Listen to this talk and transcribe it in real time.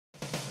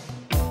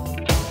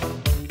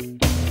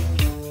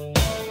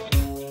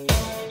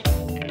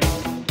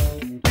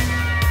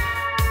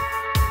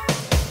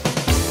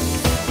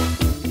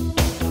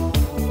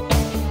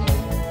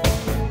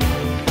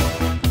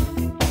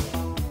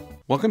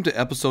Welcome to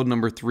episode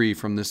number 3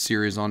 from this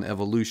series on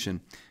evolution.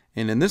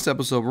 And in this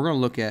episode, we're going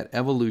to look at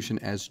evolution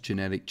as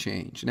genetic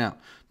change. Now,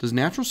 does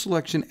natural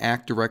selection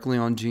act directly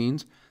on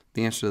genes?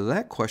 The answer to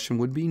that question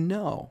would be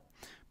no,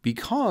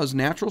 because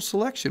natural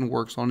selection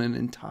works on an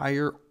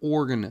entire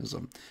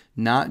organism,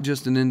 not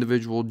just an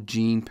individual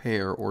gene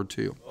pair or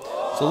two.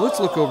 So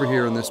let's look over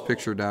here in this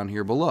picture down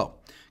here below.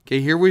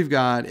 Okay, here we've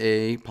got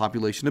a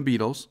population of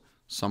beetles.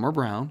 Some are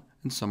brown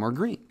and some are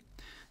green.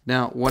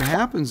 Now, what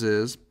happens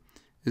is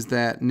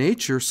that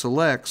nature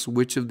selects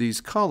which of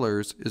these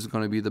colors is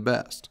going to be the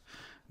best.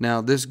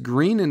 Now, this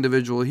green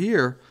individual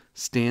here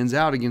stands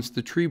out against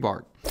the tree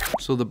bark.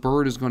 So the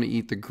bird is going to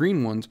eat the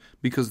green ones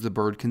because the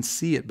bird can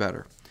see it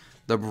better.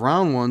 The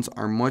brown ones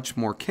are much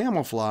more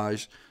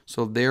camouflaged,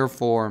 so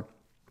therefore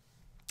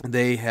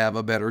they have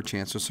a better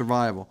chance of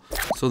survival.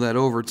 So that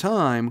over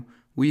time,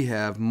 we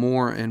have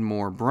more and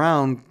more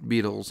brown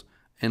beetles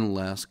and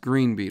less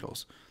green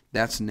beetles.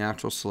 That's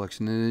natural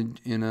selection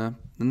in a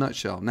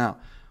nutshell. Now,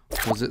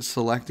 was it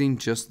selecting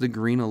just the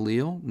green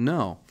allele?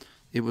 No.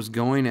 It was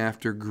going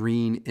after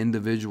green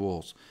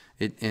individuals.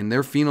 And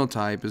their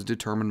phenotype is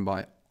determined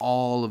by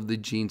all of the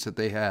genes that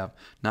they have,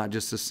 not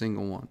just a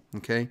single one.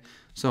 Okay?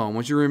 So I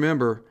want you to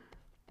remember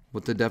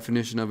what the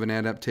definition of an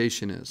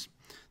adaptation is.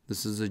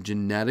 This is a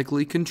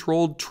genetically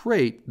controlled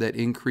trait that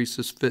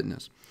increases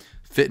fitness.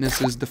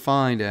 Fitness is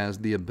defined as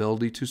the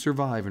ability to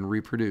survive and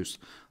reproduce.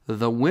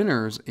 The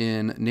winners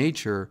in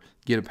nature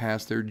get to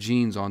pass their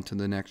genes on to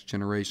the next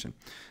generation.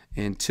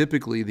 And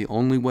typically, the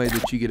only way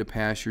that you get to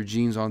pass your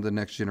genes on to the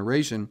next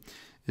generation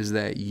is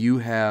that you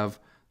have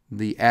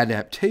the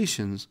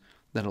adaptations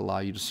that allow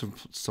you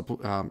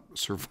to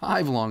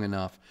survive long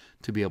enough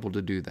to be able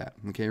to do that.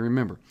 Okay,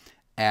 remember,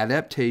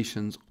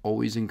 adaptations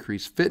always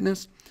increase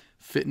fitness.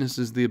 Fitness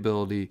is the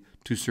ability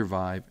to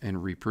survive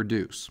and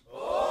reproduce.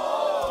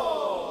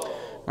 All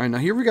right, now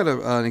here we got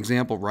an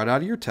example right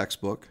out of your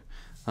textbook,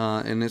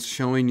 and it's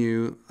showing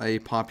you a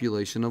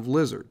population of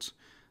lizards.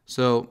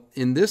 So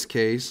in this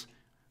case,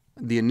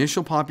 the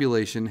initial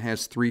population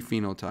has 3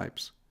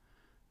 phenotypes: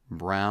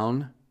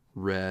 brown,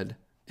 red,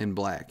 and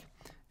black.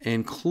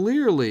 And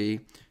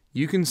clearly,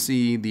 you can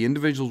see the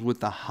individuals with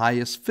the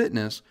highest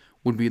fitness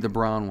would be the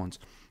brown ones.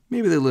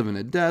 Maybe they live in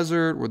a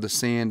desert where the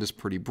sand is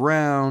pretty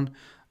brown.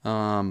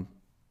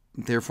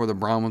 Therefore, the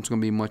brown one's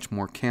going to be much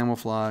more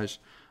camouflaged.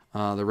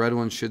 The red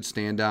ones should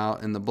stand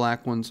out, and the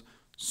black ones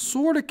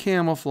sort of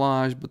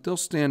camouflaged, but they'll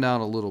stand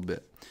out a little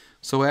bit.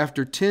 So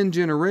after 10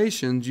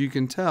 generations, you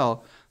can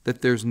tell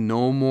that there's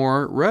no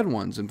more red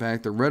ones. In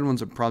fact, the red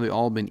ones have probably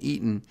all been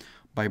eaten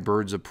by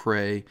birds of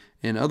prey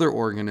and other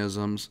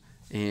organisms.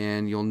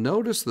 And you'll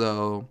notice,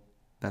 though,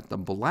 that the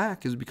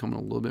black is becoming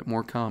a little bit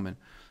more common,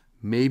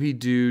 maybe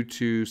due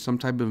to some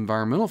type of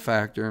environmental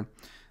factor,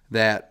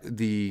 that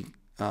the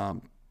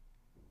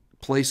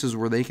places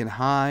where they can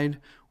hide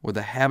or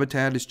the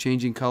habitat is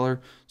changing color.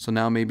 So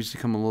now maybe it's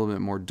become a little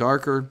bit more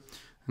darker.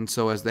 And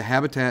so as the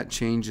habitat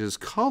changes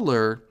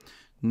color,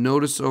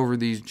 notice over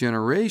these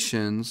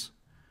generations,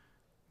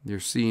 you're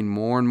seeing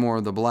more and more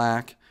of the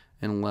black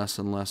and less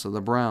of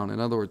the brown. In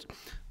other words,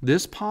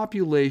 this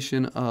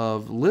population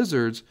of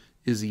lizards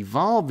is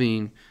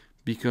evolving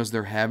because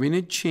they're having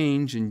a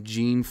change in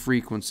gene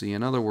frequency.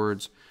 In other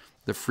words,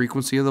 the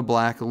frequency of the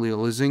black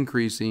allele is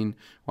increasing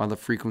while the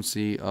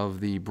frequency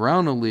of the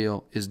brown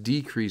allele is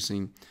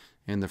decreasing,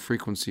 and the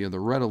frequency of the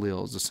red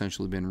allele has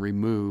essentially been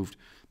removed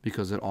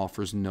because it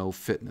offers no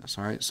fitness.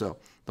 All right, so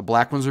the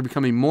black ones are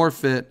becoming more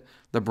fit,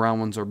 the brown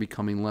ones are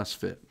becoming less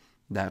fit.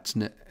 That's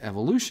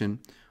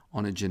evolution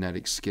on a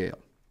genetic scale.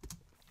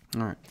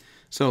 All right,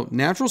 so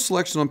natural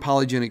selection on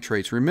polygenic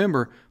traits.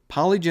 Remember,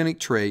 polygenic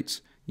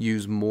traits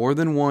use more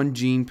than one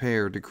gene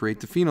pair to create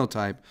the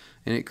phenotype,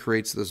 and it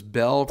creates this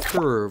bell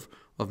curve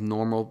of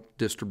normal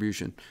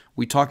distribution.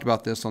 We talked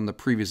about this on the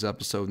previous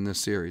episode in this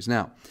series.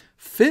 Now,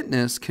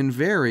 fitness can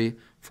vary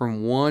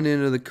from one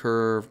end of the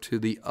curve to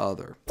the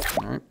other.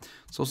 All right,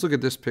 so let's look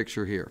at this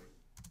picture here.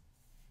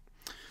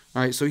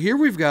 All right, so here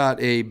we've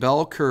got a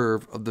bell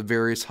curve of the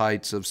various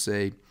heights of,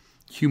 say,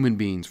 human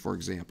beings, for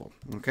example.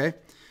 Okay,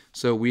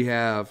 so we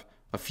have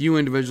a few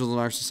individuals in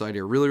our society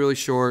are really, really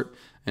short,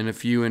 and a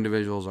few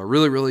individuals are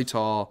really, really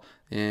tall,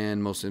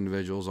 and most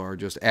individuals are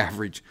just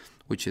average,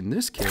 which in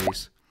this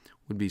case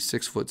would be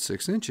 6 foot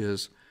 6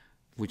 inches,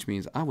 which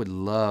means I would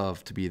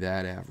love to be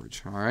that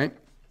average. All right.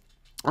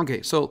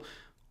 Okay, so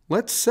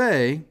let's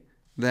say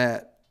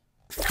that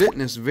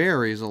fitness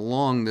varies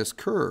along this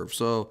curve.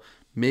 So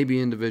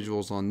maybe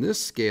individuals on this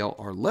scale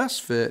are less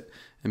fit,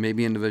 and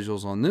maybe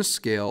individuals on this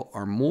scale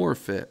are more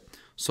fit.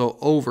 So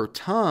over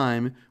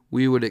time,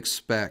 we would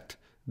expect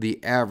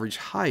the average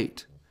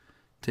height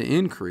to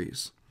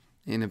increase.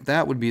 And if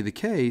that would be the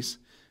case,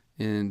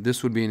 and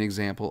this would be an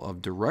example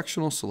of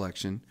directional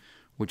selection,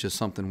 which is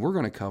something we're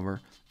going to cover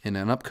in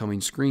an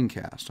upcoming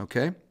screencast.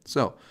 Okay?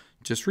 So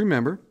just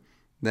remember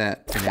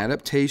that an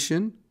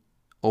adaptation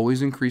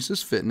always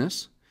increases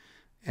fitness.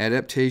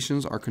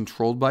 Adaptations are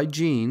controlled by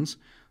genes.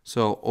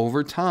 So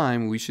over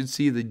time, we should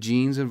see the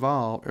genes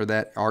involved, or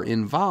that are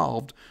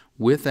involved,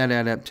 with that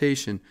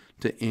adaptation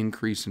to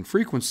increase in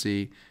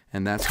frequency,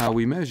 and that's how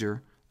we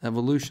measure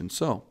evolution.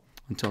 So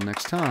until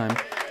next time,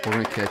 we're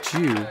going to catch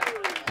you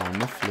on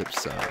the flip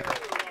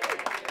side.